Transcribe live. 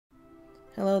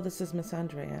Hello, this is Miss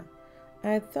Andrea.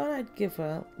 I thought I'd give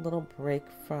a little break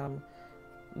from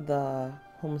the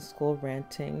homeschool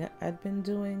ranting I'd been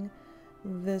doing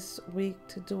this week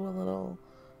to do a little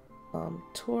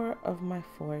tour of my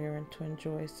foyer and to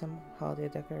enjoy some holiday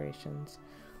decorations.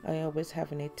 I always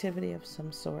have a nativity of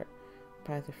some sort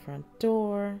by the front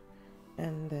door,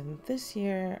 and then this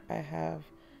year I have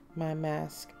my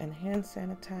mask and hand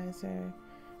sanitizer.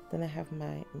 Then I have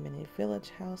my mini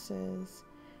village houses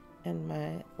and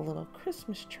my little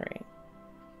Christmas tree.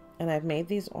 And I've made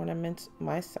these ornaments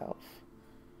myself.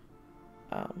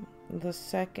 The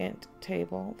second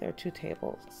table, there are two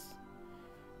tables,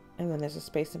 and then there's a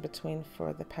space in between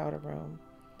for the powder room.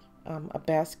 A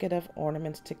basket of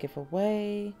ornaments to give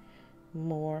away,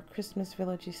 more Christmas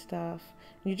villagey stuff.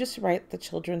 You just write the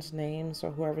children's names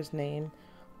or whoever's name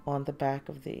on the back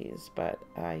of these. But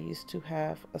I used to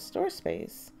have a store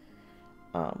space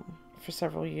for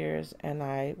several years, and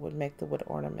I would make the wood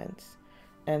ornaments.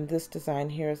 And this design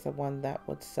here is the one that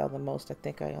would sell the most. I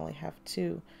think I only have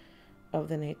two of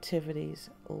the nativities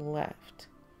left.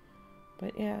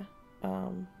 But yeah,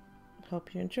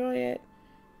 hope you enjoy it.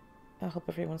 I hope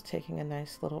everyone's taking a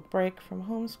nice little break from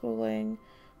homeschooling.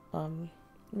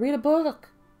 Read a book.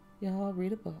 Y'all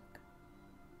read a book.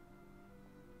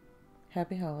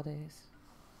 Happy holidays.